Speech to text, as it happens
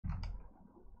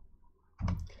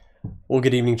Well,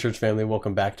 good evening, church family.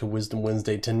 Welcome back to Wisdom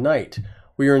Wednesday. Tonight,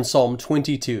 we are in Psalm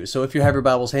 22. So if you have your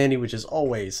Bibles handy, which is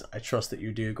always, I trust that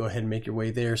you do, go ahead and make your way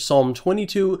there. Psalm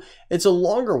 22, it's a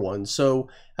longer one, so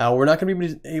we're not going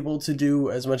to be able to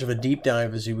do as much of a deep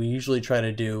dive as we usually try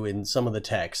to do in some of the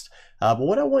text. But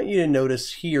what I want you to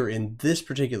notice here in this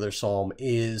particular psalm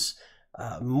is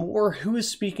more who is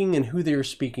speaking and who they're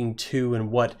speaking to and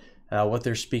what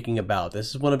they're speaking about.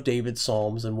 This is one of David's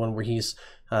psalms and one where he's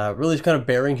really kind of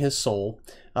bearing his soul,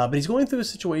 but he's going through a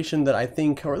situation that I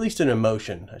think, or at least an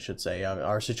emotion, I should say.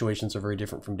 Our situations are very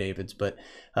different from David's, but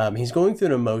he's going through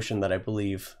an emotion that I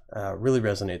believe really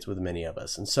resonates with many of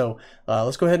us. And so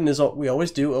let's go ahead and, as we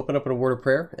always do, open up in a word of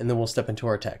prayer, and then we'll step into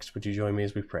our text. Would you join me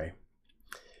as we pray?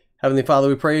 Heavenly Father,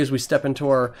 we pray as we step into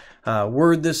our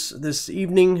word this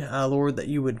evening, Lord, that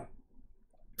you would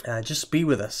just be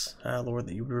with us, Lord,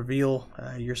 that you would reveal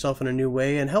yourself in a new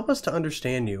way and help us to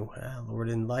understand you, Lord,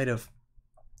 in light of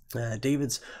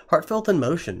David's heartfelt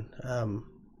emotion.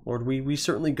 Lord, we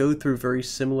certainly go through very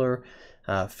similar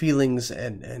feelings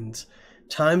and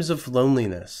times of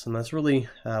loneliness, and that's really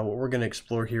what we're going to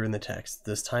explore here in the text,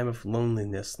 this time of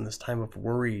loneliness and this time of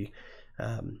worry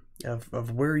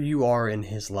of where you are in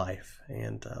his life.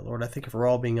 And Lord, I think if we're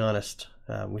all being honest,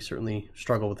 we certainly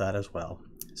struggle with that as well.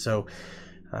 So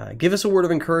give us a word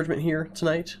of encouragement here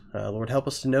tonight. Lord, help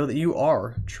us to know that you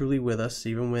are truly with us,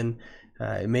 even when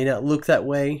it may not look that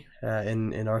way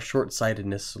in our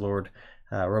short-sightedness, Lord.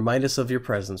 Remind us of your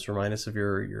presence. Remind us of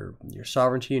your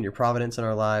sovereignty and your providence in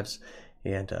our lives,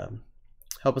 and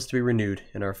help us to be renewed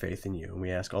in our faith in you. And we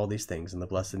ask all these things in the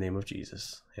blessed name of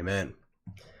Jesus. Amen.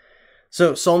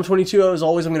 So Psalm 22, as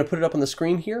always, I'm going to put it up on the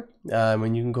screen here,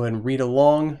 and you can go ahead and read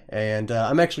along. And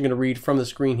I'm actually going to read from the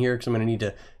screen here because I'm going to need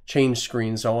to change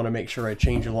screens, so I want to make sure I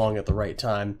change along at the right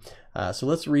time. So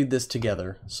let's read this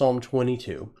together. Psalm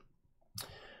 22.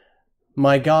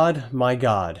 My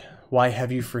God, why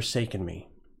have you forsaken me?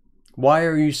 Why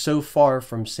are you so far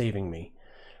from saving me,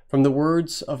 from the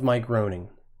words of my groaning?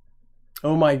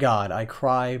 O my God, I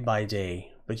cry by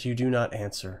day, but you do not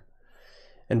answer,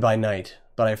 and by night,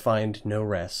 but I find no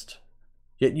rest.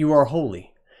 Yet you are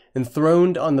holy,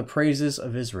 enthroned on the praises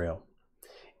of Israel.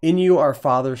 In you our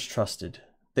fathers trusted.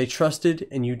 They trusted,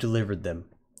 and you delivered them.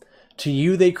 To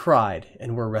you they cried,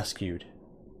 and were rescued.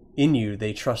 In you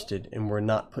they trusted, and were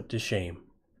not put to shame.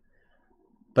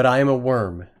 But I am a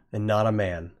worm, and not a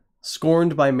man,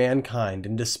 scorned by mankind,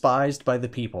 and despised by the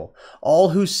people. All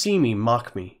who see me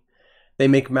mock me. They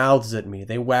make mouths at me,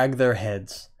 they wag their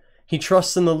heads. He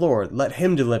trusts in the Lord, let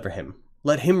him deliver him.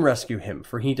 Let him rescue him,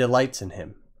 for he delights in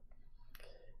him.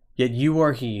 Yet you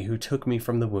are he who took me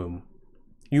from the womb.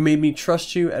 You made me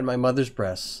trust you at my mother's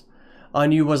breasts.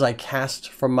 On you was I cast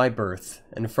from my birth,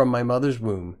 and from my mother's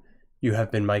womb you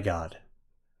have been my God.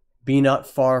 Be not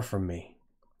far from me,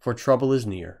 for trouble is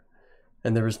near,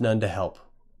 and there is none to help.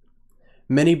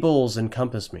 Many bulls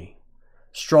encompass me.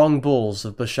 Strong bulls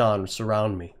of Bashan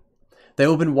surround me. They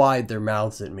open wide their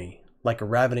mouths at me, like a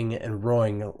ravening and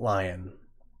roaring lion.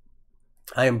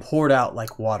 I am poured out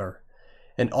like water,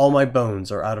 and all my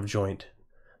bones are out of joint.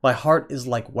 My heart is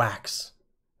like wax.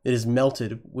 It is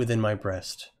melted within my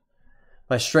breast.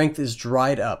 My strength is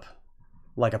dried up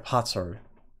like a potsherd,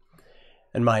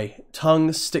 and my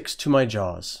tongue sticks to my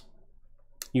jaws.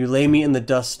 You lay me in the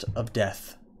dust of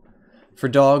death. For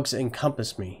dogs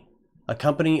encompass me. A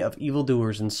company of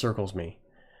evildoers encircles me.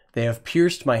 They have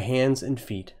pierced my hands and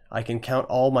feet. I can count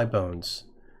all my bones.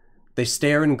 They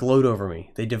stare and gloat over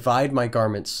me. They divide my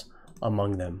garments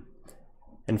among them.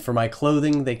 And for my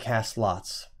clothing they cast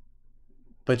lots.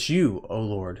 But you, O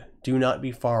Lord, do not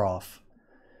be far off.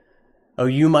 O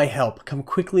you, my help, come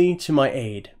quickly to my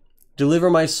aid. Deliver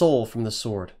my soul from the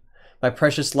sword, my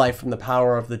precious life from the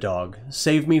power of the dog.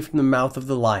 Save me from the mouth of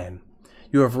the lion.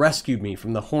 You have rescued me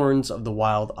from the horns of the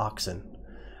wild oxen.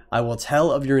 I will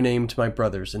tell of your name to my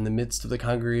brothers. In the midst of the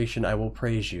congregation I will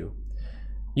praise you.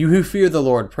 You who fear the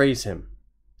Lord, praise him.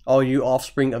 All you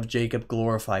offspring of Jacob,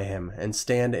 glorify him, and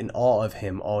stand in awe of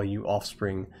him, all you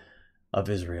offspring of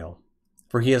Israel.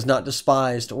 For he has not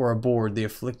despised or abhorred the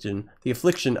affliction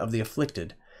of the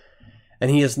afflicted, and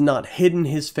he has not hidden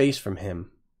his face from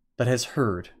him, but has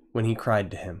heard when he cried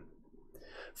to him.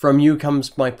 From you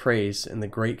comes my praise in the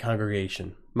great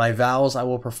congregation. My vows I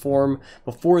will perform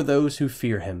before those who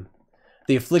fear him.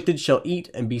 The afflicted shall eat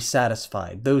and be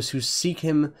satisfied. Those who seek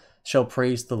him shall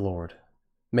praise the Lord.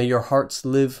 May your hearts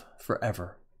live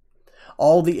forever.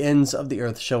 All the ends of the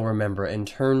earth shall remember and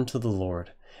turn to the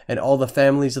Lord, and all the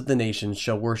families of the nations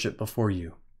shall worship before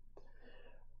you.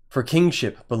 For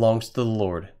kingship belongs to the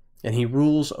Lord, and he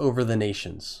rules over the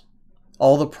nations.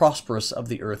 All the prosperous of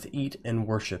the earth eat and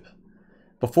worship.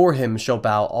 Before him shall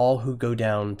bow all who go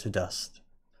down to dust,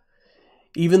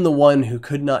 even the one who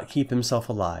could not keep himself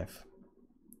alive.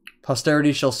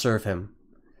 Posterity shall serve him.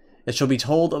 It shall be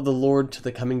told of the Lord to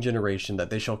the coming generation, that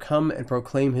they shall come and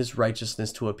proclaim his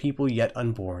righteousness to a people yet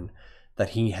unborn, that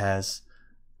he has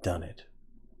done it.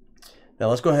 Now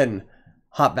let's go ahead and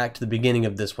hop back to the beginning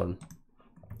of this one.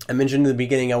 I mentioned in the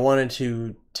beginning I wanted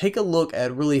to take a look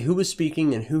at really who was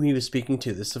speaking and who he was speaking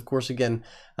to. This, of course, again,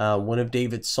 one of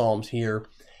David's Psalms here.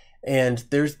 And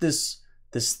there's this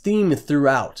theme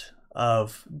throughout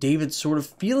of David sort of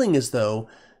feeling as though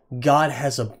God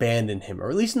has abandoned him, or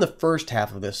at least in the first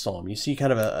half of this psalm. You see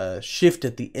kind of a shift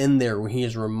at the end there where he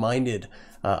is reminded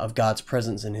of God's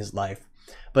presence in his life.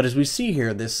 But as we see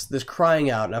here, this crying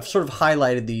out, and I've sort of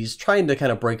highlighted these, trying to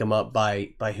kind of break them up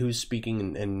by who's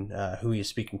speaking and who he is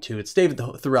speaking to. It's David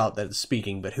throughout that is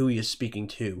speaking, but who he is speaking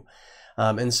to.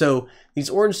 And so these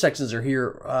orange sections are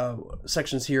here.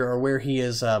 Sections here are where he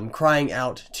is crying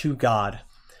out to God.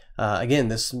 Again,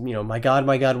 this, my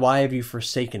God, why have you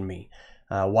forsaken me?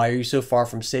 Why are you so far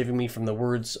from saving me from the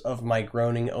words of my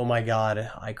groaning? Oh my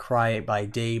God, I cry by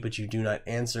day, but you do not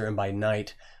answer, and by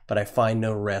night, but I find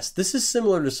no rest. This is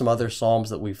similar to some other Psalms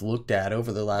that we've looked at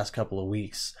over the last couple of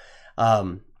weeks.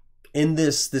 In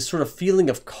this sort of feeling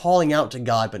of calling out to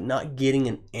God, but not getting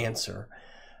an answer.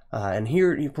 And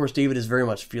here, of course, David is very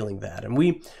much feeling that.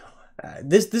 And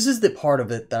this is the part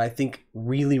of it that I think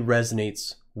really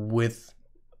resonates with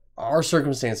our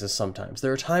circumstances sometimes.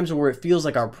 There are times where it feels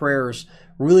like our prayers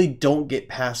really don't get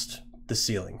past the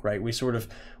ceiling, right?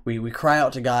 We cry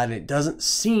out to God and it doesn't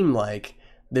seem like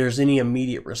there's any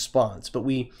immediate response, but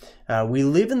we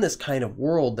live in this kind of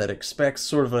world that expects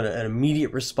sort of an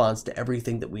immediate response to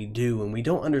everything that we do, and we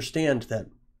don't understand that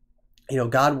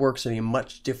God works in a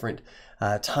much different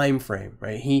time frame,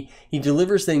 right? He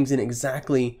delivers things in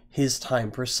exactly his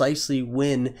time, precisely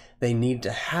when they need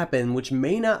to happen, which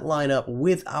may not line up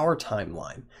with our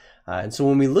timeline. And so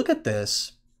when we look at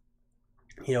this,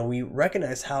 we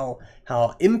recognize how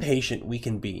impatient we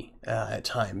can be at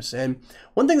times. And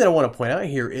one thing that I want to point out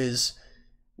here is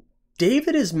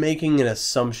David is making an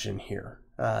assumption here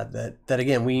that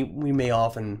again, we may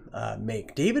often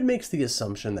make. David makes the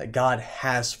assumption that God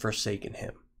has forsaken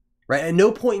him. Right? At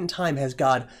no point in time has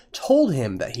God told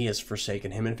him that he has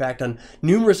forsaken him. In fact, on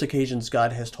numerous occasions,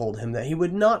 God has told him that he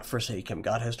would not forsake him.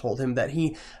 God has told him that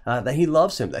he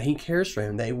loves him, that he cares for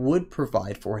him, that he would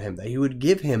provide for him, that he would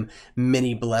give him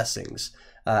many blessings.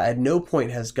 At no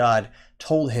point has God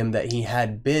told him that he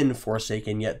had been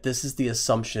forsaken, yet this is the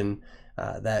assumption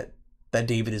that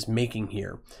David is making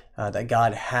here, that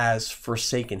God has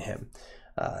forsaken him.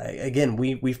 Again,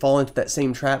 we fall into that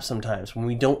same trap sometimes. When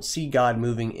we don't see God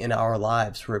moving in our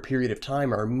lives for a period of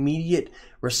time, our immediate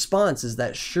response is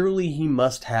that surely he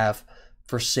must have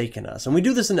forsaken us. And we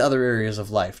do this in other areas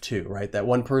of life too, right? That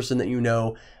one person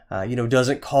that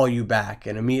doesn't call you back,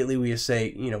 and immediately we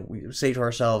say to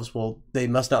ourselves, well, they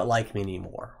must not like me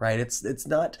anymore, right? It's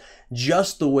not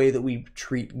just the way that we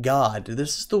treat God.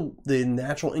 This is the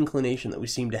natural inclination that we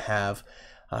seem to have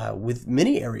with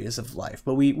many areas of life,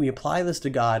 but we apply this to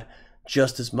God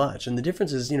just as much. And the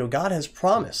difference is, God has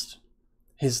promised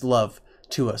his love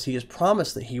to us. He has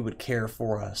promised that he would care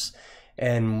for us.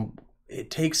 And it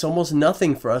takes almost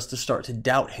nothing for us to start to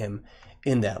doubt him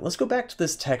in that. Let's go back to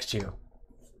this text here.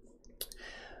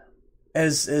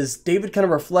 As David kind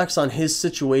of reflects on his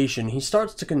situation, he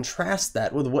starts to contrast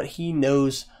that with what he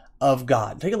knows of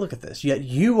God. Take a look at this. Yet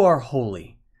you are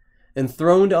holy,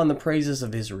 enthroned on the praises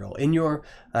of Israel. In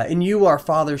you our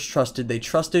fathers trusted. They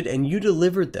trusted, and you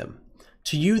delivered them.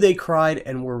 To you they cried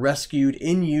and were rescued.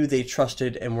 In you they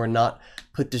trusted and were not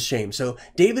put to shame. So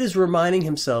David is reminding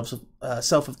himself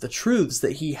of the truths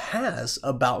that he has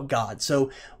about God. So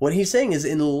what he's saying is,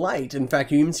 in light, in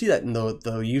fact, you even see that in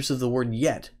the use of the word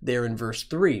yet there in verse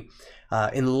 3.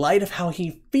 In light of how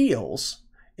he feels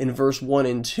in verse 1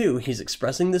 and 2, he's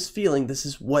expressing this feeling. This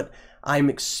is what I'm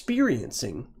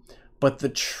experiencing. But the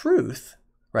truth,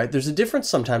 right? There's a difference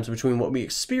sometimes between what we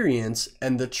experience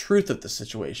and the truth of the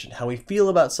situation, how we feel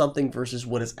about something versus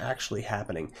what is actually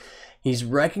happening. He's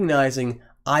recognizing,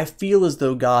 I feel as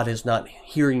though God is not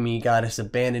hearing me, God has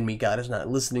abandoned me, God is not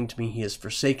listening to me, he has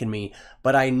forsaken me,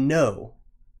 but I know,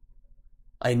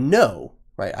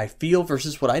 right? I feel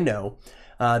versus what I know,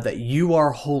 that you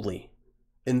are holy,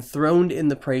 enthroned in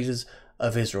the praises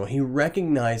of Israel. He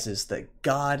recognizes that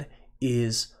God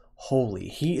is holy.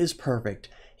 He is perfect.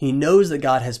 He knows that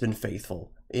God has been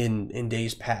faithful in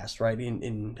days past, right?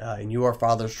 In you our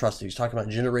fathers trusted. He's talking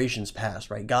about generations past,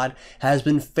 right? God has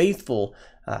been faithful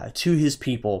to his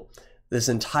people this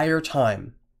entire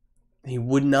time. He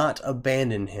would not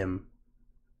abandon him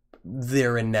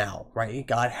there and now, right?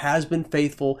 God has been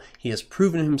faithful. He has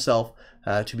proven himself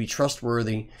to be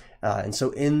trustworthy. And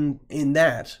so in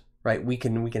that, right, we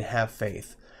can have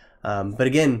faith. But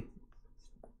again,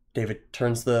 David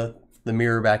turns the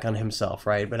mirror back on himself,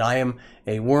 right? But I am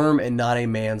a worm and not a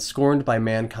man, scorned by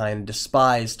mankind,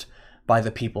 despised by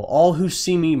the people. All who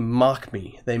see me mock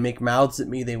me. They make mouths at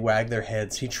me, they wag their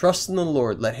heads. He trusts in the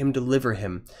Lord, let him deliver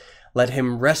him. Let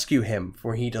him rescue him,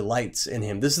 for he delights in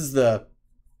him. This is the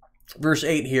verse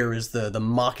 8 here is the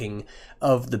mocking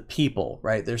of the people,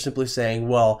 right? They're simply saying,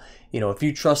 well, if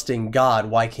you trust in God,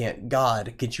 why can't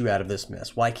God get you out of this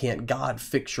mess? Why can't God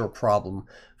fix your problem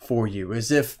for you?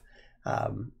 As if,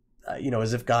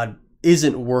 as if God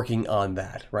isn't working on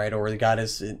that, right? Or God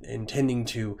is intending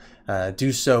to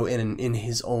do so in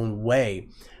his own way.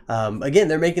 Again,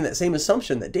 they're making that same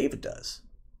assumption that David does,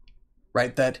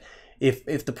 right? That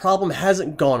if the problem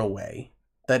hasn't gone away,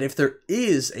 that if there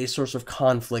is a source of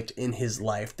conflict in his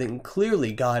life, then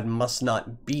clearly God must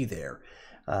not be there.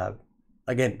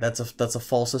 Again, that's a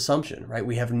false assumption, right?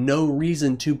 We have no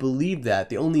reason to believe that.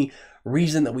 The only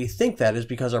reason that we think that is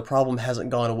because our problem hasn't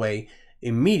gone away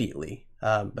immediately.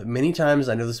 But many times,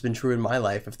 I know this has been true in my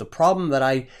life, if the problem that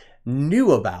I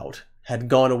knew about had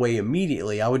gone away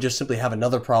immediately, I would just simply have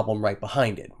another problem right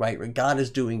behind it, right? What God is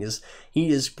doing is he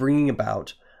is bringing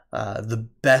about the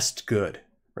best good,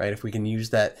 right? If we can use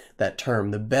that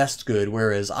term, the best good,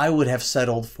 whereas I would have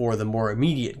settled for the more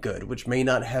immediate good, which may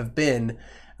not have been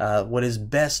what is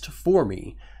best for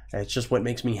me. It's just what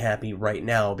makes me happy right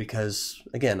now because,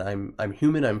 again, I'm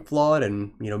human, I'm flawed,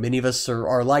 and many of us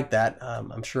are like that.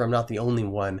 I'm sure I'm not the only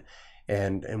one,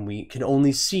 and we can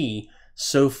only see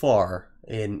so far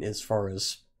in as far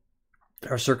as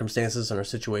our circumstances and our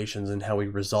situations and how we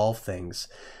resolve things.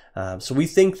 So we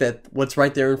think that what's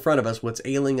right there in front of us, what's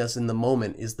ailing us in the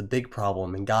moment, is the big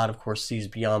problem, and God, of course, sees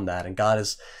beyond that, and God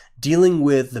is dealing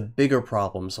with the bigger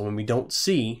problems. So when we don't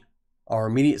see our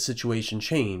immediate situation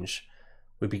change,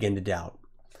 we begin to doubt.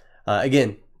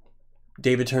 Again,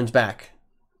 David turns back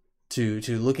to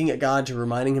looking at God, to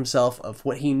reminding himself of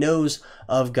what he knows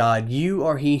of God. You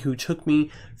are he who took me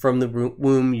from the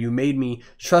womb. You made me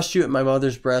trust you at my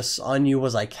mother's breasts. On you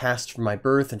was I cast from my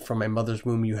birth, and from my mother's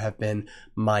womb you have been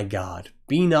my God.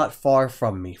 Be not far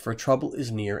from me, for trouble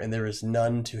is near, and there is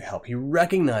none to help. He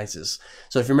recognizes.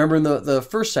 So if you remember in the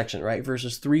first section, right,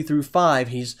 verses 3 through 5,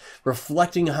 he's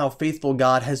reflecting how faithful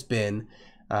God has been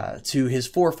to his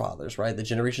forefathers, right? The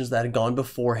generations that had gone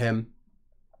before him,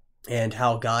 and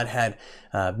how God had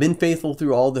been faithful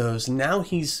through all those. Now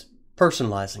he's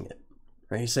personalizing it,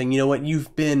 right? He's saying, you know what?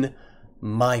 You've been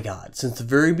my God since the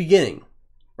very beginning,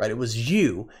 right? It was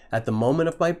you at the moment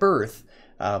of my birth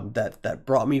that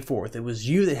brought me forth. It was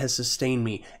you that has sustained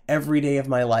me every day of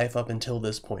my life up until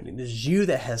this point. It is you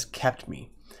that has kept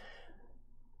me.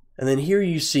 And then here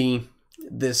you see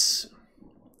this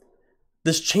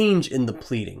change in the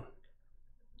pleading,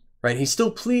 right? He's still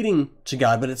pleading to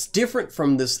God, but it's different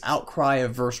from this outcry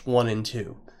of verse 1 and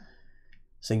 2,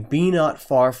 saying, be not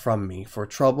far from me, for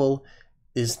trouble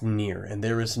is near, and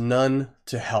there is none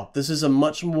to help. This is a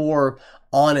much more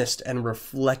honest and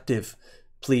reflective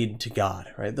plead to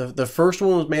God, right? The first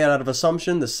one was made out of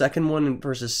assumption. The second one in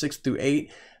verses 6 through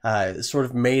 8 is sort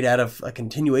of made out of a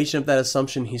continuation of that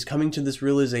assumption. He's coming to this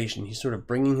realization. He's sort of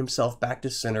bringing himself back to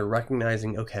center,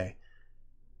 recognizing, okay,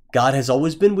 God has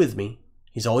always been with me.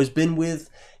 He's always been with,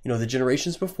 the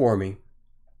generations before me.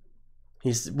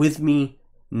 He's with me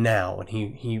now. And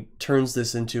he turns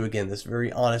this into, again, this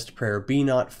very honest prayer. Be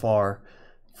not far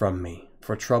from me,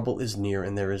 for trouble is near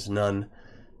and there is none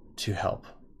to help.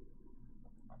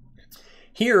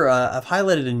 Here, I've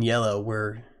highlighted in yellow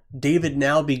where David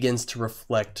now begins to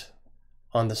reflect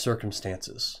on the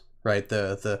circumstances, right?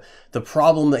 The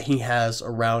problem that he has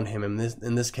around him.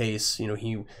 In this case,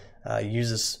 he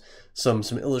uses some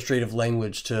illustrative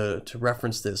language to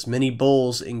reference this. Many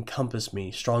bulls encompass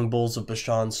me. Strong bulls of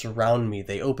Bashan surround me.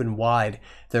 They open wide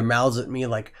their mouths at me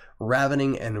like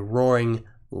ravening and roaring,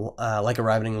 like a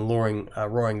ravening and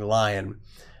roaring lion.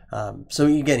 So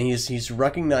again, he's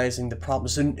recognizing the problem.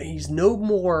 So he's no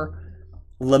more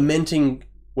lamenting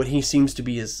what he seems to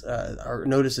be or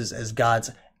notices as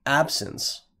God's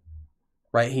absence,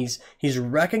 right? He's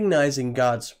recognizing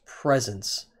God's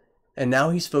presence. And now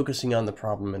he's focusing on the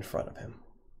problem in front of him.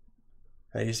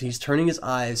 Right? He's turning his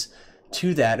eyes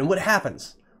to that. And what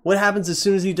happens? What happens as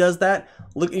soon as he does that?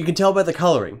 Look, you can tell by the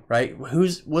coloring, right?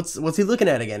 What's he looking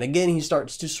at again? Again, he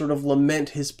starts to sort of lament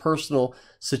his personal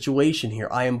situation here.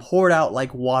 I am poured out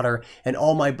like water, and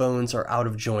all my bones are out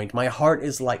of joint. My heart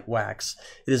is like wax.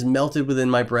 It is melted within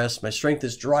my breast. My strength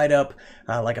is dried up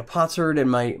like a potsherd,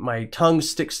 and my tongue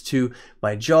sticks to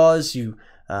my jaws. You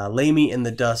lay me in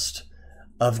the dust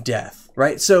of death,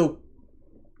 right? So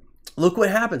look what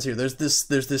happens here. There's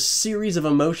this series of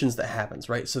emotions that happens,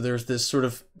 right? So there's this sort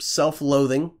of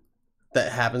self-loathing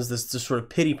that happens, this sort of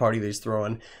pity party that he's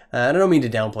throwing. I don't mean to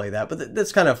downplay that, but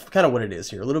that's kind of what it is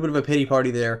here. A little bit of a pity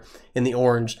party there in the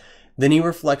orange. Then he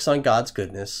reflects on God's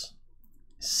goodness.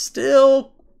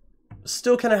 Still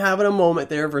kind of having a moment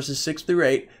there, verses 6 through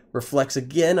 8, reflects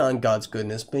again on God's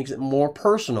goodness, makes it more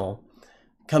personal,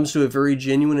 comes to a very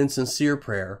genuine and sincere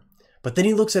prayer. But then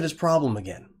he looks at his problem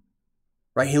again.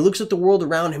 Right? He looks at the world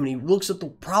around him and he looks at the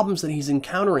problems that he's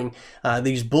encountering,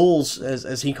 these bulls,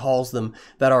 as he calls them,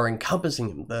 that are encompassing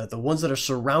him, the ones that are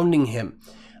surrounding him.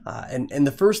 And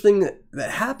the first thing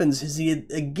that happens is he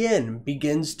again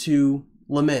begins to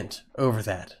lament over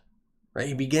that. Right?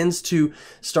 He begins to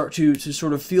start to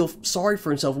sort of feel sorry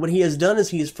for himself. What he has done is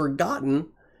he has forgotten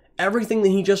everything that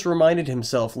he just reminded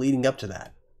himself leading up to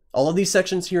that. All of these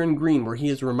sections here in green where he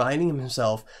is reminding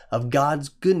himself of God's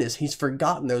goodness, he's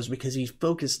forgotten those because he's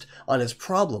focused on his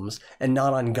problems and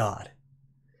not on God.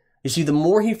 You see, the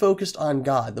more he focused on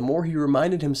God, the more he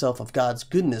reminded himself of God's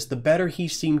goodness, the better he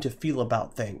seemed to feel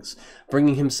about things,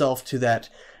 bringing himself to that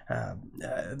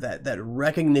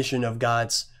recognition of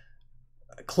God's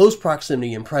close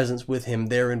proximity and presence with him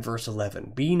there in verse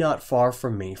 11. Be not far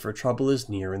from me, for trouble is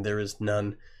near and there is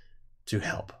none to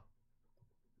help.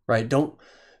 Right? Don't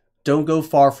go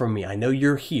far from me. I know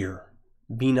you're here.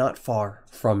 Be not far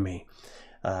from me.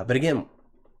 But again,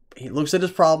 he looks at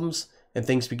his problems and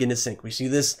things begin to sink. We see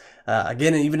this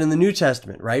again, even in the New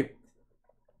Testament, right?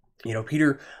 You know,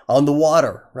 Peter on the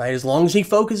water, right? As long as he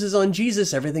focuses on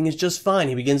Jesus, everything is just fine.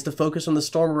 He begins to focus on the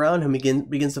storm around him,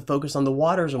 begins to focus on the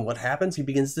waters, and what happens? He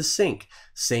begins to sink.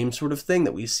 Same sort of thing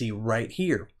that we see right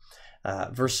here.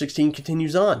 Verse 16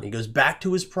 continues on. He goes back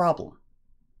to his problem.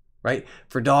 Right?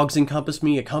 For dogs encompass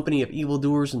me, a company of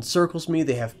evildoers encircles me.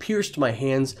 They have pierced my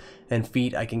hands and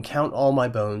feet. I can count all my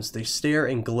bones. They stare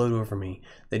and gloat over me.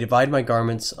 They divide my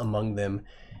garments among them,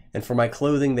 and for my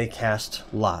clothing they cast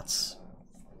lots.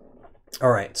 All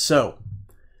right, so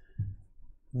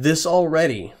this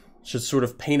already should sort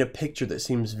of paint a picture that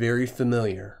seems very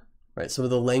familiar. Right? Some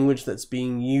of the language that's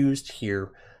being used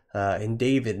here in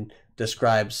David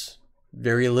describes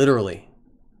very literally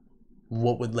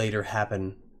what would later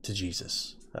happen to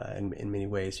Jesus in many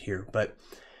ways here. But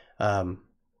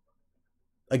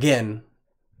again,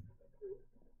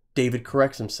 David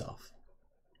corrects himself,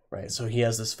 right? So he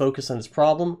has this focus on his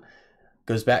problem,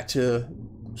 goes back to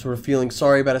sort of feeling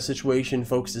sorry about a situation,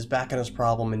 focuses back on his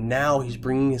problem, and now he's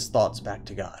bringing his thoughts back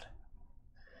to God.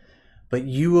 But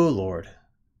you, O Lord,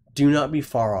 do not be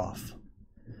far off.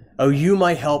 O you,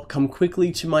 my help, come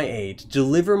quickly to my aid.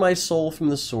 Deliver my soul from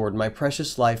the sword, my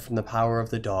precious life from the power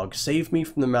of the dog. Save me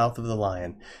from the mouth of the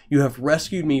lion. You have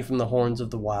rescued me from the horns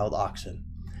of the wild oxen.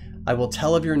 I will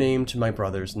tell of your name to my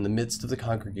brothers in the midst of the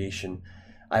congregation.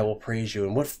 I will praise you.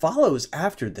 And what follows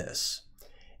after this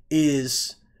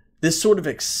is this sort of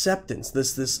acceptance,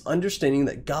 this understanding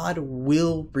that God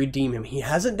will redeem him. He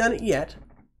hasn't done it yet,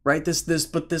 right? This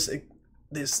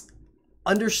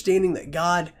understanding that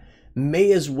God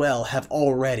may as well have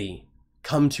already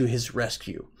come to his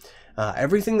rescue.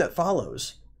 Everything that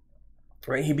follows,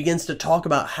 right? He begins to talk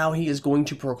about how he is going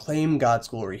to proclaim God's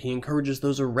glory. He encourages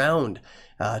those around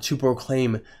to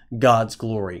proclaim God's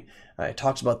glory. It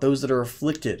talks about those that are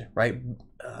afflicted, right?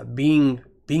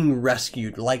 Being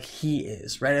rescued like he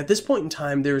is, right? At this point in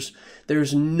time,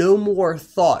 there's no more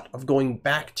thought of going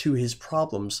back to his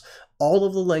problems. All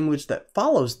of the language that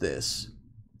follows this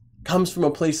comes from a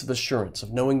place of assurance,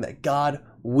 of knowing that God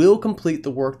will complete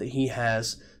the work that he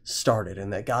has started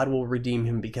and that God will redeem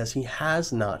him because he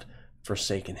has not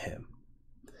forsaken him.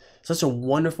 Such a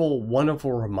wonderful,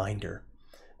 wonderful reminder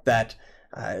that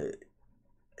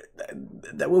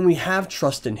that when we have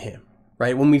trust in him,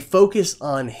 right? When we focus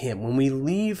on him, when we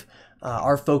leave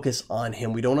our focus on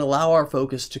him, we don't allow our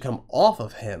focus to come off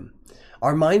of him,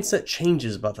 our mindset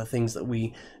changes about the things that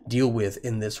we deal with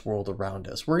in this world around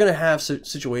us. We're going to have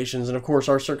situations, and of course,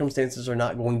 our circumstances are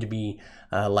not going to be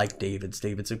like David's.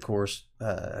 David, of course,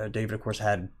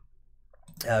 had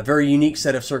a very unique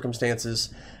set of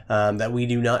circumstances that we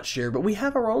do not share, but we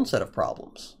have our own set of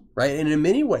problems, right? And in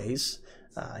many ways,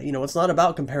 it's not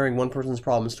about comparing one person's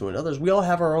problems to another's. We all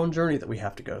have our own journey that we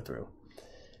have to go through,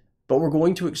 but we're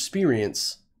going to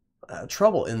experience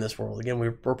trouble in this world. Again,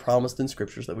 we're promised in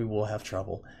scriptures that we will have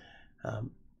trouble.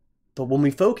 But when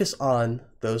we focus on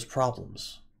those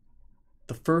problems,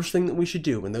 the first thing that we should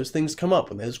do when those things come up,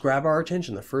 when those grab our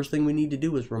attention, the first thing we need to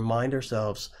do is remind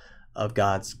ourselves of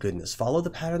God's goodness. Follow the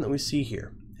pattern that we see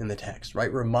here in the text,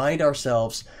 right? Remind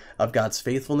ourselves of God's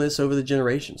faithfulness over the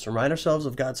generations. Remind ourselves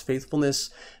of God's faithfulness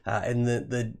in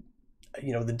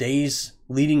the days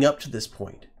leading up to this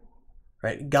point,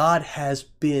 right? God has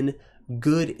been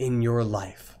good in your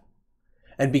life.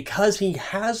 And because he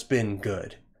has been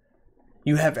good,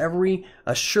 you have every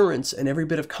assurance and every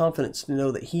bit of confidence to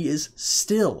know that he is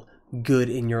still good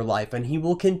in your life, and he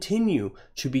will continue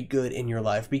to be good in your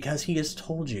life because he has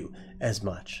told you as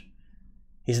much.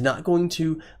 He's not going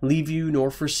to leave you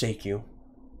nor forsake you.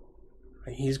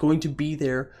 He's going to be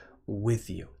there with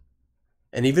you.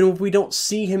 And even if we don't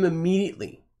see him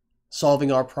immediately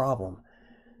solving our problem,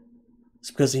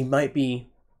 it's because he might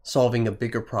be solving a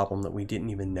bigger problem that we didn't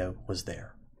even know was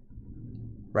there.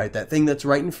 Right? That thing that's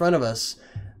right in front of us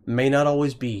may not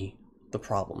always be the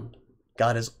problem.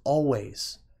 God is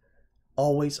always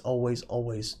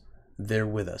there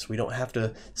with us. We don't have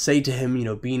to say to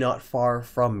him, be not far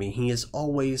from me. He is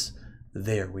always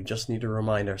there. We just need to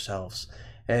remind ourselves.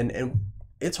 And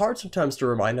it's hard sometimes to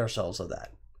remind ourselves of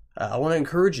that. I want to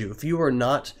encourage you, if you are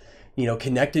not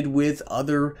connected with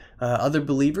other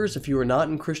believers, if you are not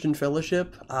in Christian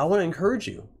fellowship, I want to encourage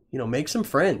you, make some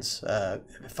friends,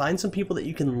 find some people that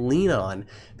you can lean on,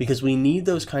 because we need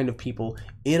those kind of people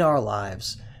in our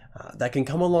lives that can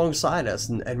come alongside us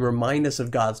and remind us of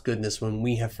God's goodness when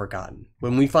we have forgotten.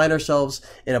 When we find ourselves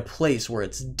in a place where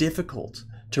it's difficult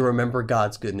to remember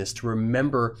God's goodness, to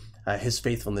remember his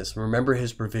faithfulness, remember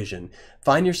his provision,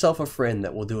 find yourself a friend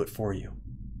that will do it for you.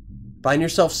 Find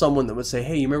yourself someone that would say,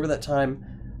 hey, you remember that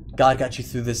time God got you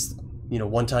through this,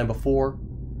 one time before?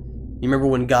 You remember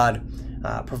when God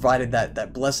provided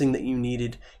that blessing that you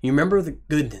needed? You remember the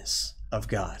goodness of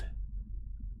God.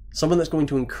 Someone that's going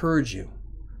to encourage you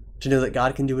to know that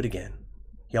God can do it again.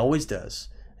 He always does,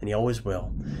 and he always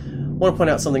will. I want to point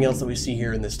out something else that we see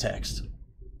here in this text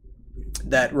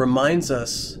that reminds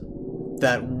us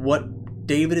that what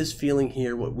David is feeling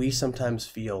here, what we sometimes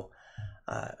feel,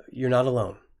 you're not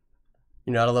alone.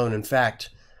 You're not alone. In fact,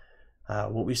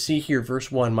 what we see here,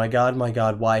 verse 1, my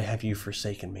God, why have you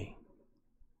forsaken me?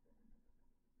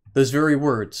 Those very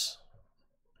words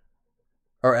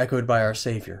are echoed by our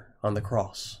Savior on the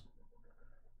cross.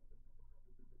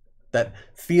 That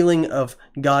feeling of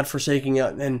God forsaking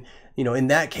us, and in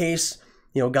that case,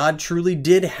 God truly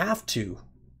did have to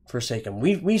forsake him.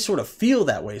 We sort of feel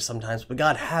that way sometimes, but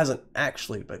God hasn't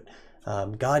actually. But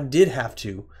God did have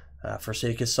to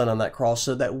forsake his son on that cross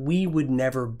so that we would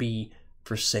never be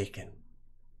forsaken.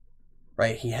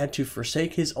 Right? He had to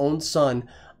forsake his own son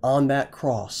on that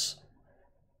cross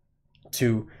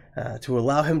to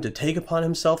allow him to take upon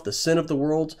himself the sin of the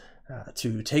world,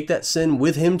 to take that sin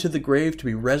with him to the grave, to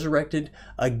be resurrected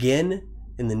again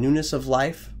in the newness of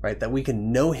life, right? That we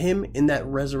can know him in that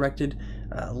resurrected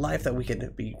life, that we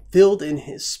can be filled in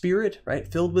his spirit, right?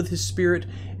 Filled with his spirit,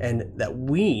 and that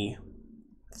we,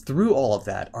 through all of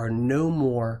that, are no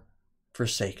more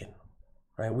forsaken,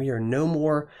 right? We are no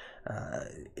more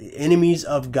enemies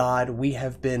of God. We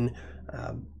have been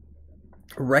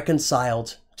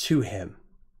reconciled to him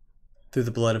through the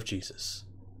blood of Jesus.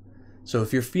 So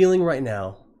if you're feeling right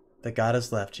now that God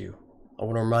has left you, I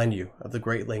want to remind you of the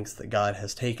great lengths that God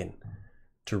has taken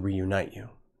to reunite you.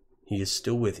 He is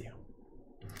still with you.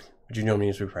 Would you join me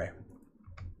as we pray?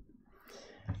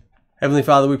 Heavenly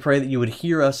Father, we pray that you would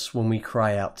hear us when we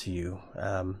cry out to you.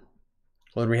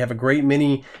 Lord, we have a great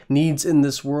many needs in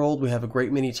this world. We have a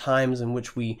great many times in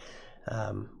which we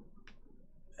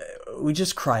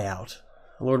just cry out.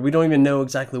 Lord, we don't even know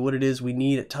exactly what it is we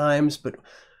need at times, but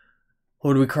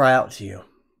Lord, we cry out to you.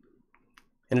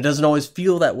 And it doesn't always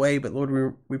feel that way, but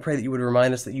Lord, we pray that you would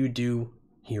remind us that you do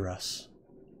hear us.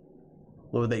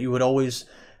 Lord, that you would always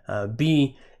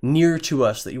be near to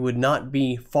us, that you would not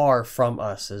be far from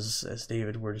us, as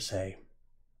David were to say.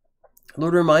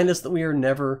 Lord, remind us that we are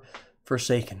never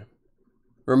forsaken.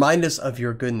 Remind us of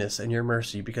your goodness and your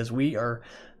mercy, because we are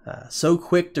so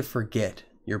quick to forget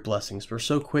your blessings. We're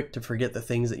so quick to forget the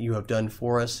things that you have done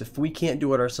for us. If we can't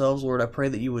do it ourselves, Lord, I pray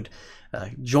that you would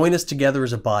join us together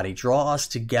as a body, draw us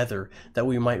together, that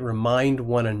we might remind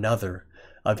one another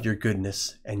of your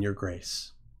goodness and your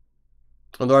grace.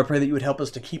 And Lord, I pray that you would help us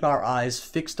to keep our eyes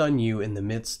fixed on you in the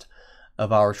midst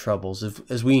of our troubles.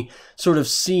 As we sort of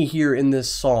see here in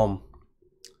this psalm,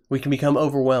 we can become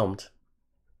overwhelmed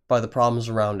by the problems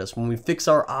around us. When we fix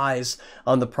our eyes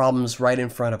on the problems right in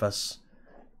front of us,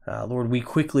 Lord, we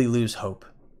quickly lose hope.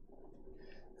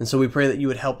 And so we pray that you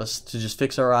would help us to just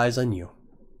fix our eyes on you.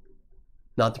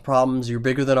 Not the problems. You're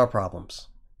bigger than our problems.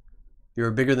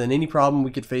 You're bigger than any problem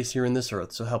we could face here in this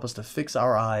earth. So help us to fix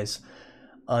our eyes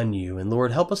on you. And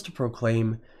Lord, help us to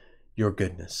proclaim your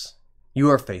goodness. You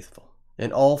are faithful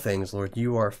in all things, Lord.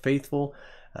 You are faithful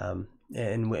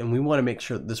And we want to make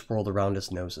sure that this world around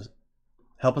us knows it.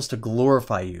 Help us to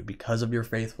glorify you because of your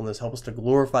faithfulness. Help us to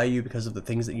glorify you because of the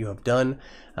things that you have done.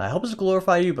 Help us to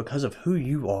glorify you because of who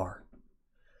you are.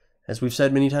 As we've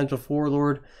said many times before,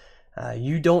 Lord,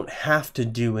 you don't have to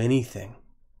do anything,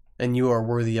 and you are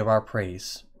worthy of our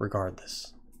praise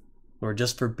regardless. Lord,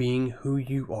 just for being who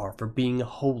you are, for being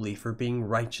holy, for being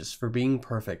righteous, for being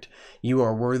perfect, you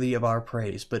are worthy of our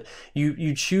praise. But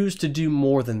you choose to do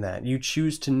more than that. You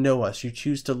choose to know us. You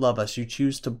choose to love us. You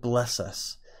choose to bless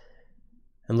us.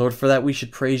 And Lord, for that we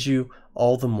should praise you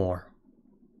all the more.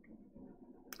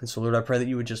 And so, Lord, I pray that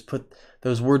you would just put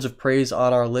those words of praise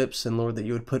on our lips, and Lord, that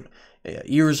you would put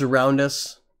ears around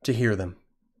us to hear them,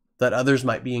 that others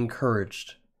might be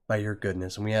encouraged by your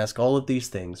goodness. And we ask all of these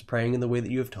things, praying in the way that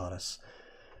you have taught us,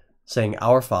 saying,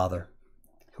 Our Father,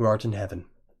 who art in heaven,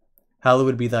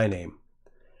 hallowed be thy name.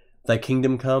 Thy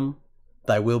kingdom come,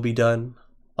 thy will be done,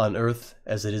 on earth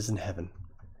as it is in heaven.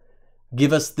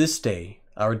 Give us this day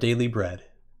our daily bread,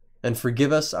 and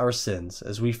forgive us our sins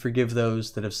as we forgive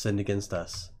those that have sinned against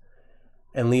us.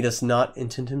 And lead us not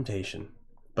into temptation,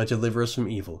 but deliver us from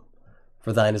evil.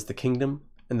 For thine is the kingdom,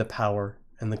 and the power,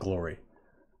 and the glory,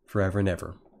 forever and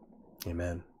ever.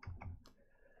 Amen.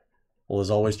 Well,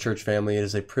 as always, church family, it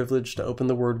is a privilege to open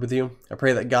the Word with you. I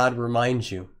pray that God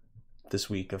reminds you this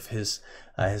week of His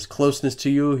closeness to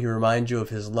you. He reminds you of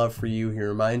His love for you. He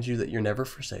reminds you that you're never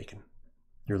forsaken.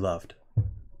 You're loved.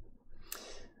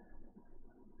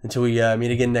 Until we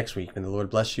meet again next week, may the Lord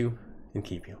bless you and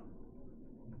keep you.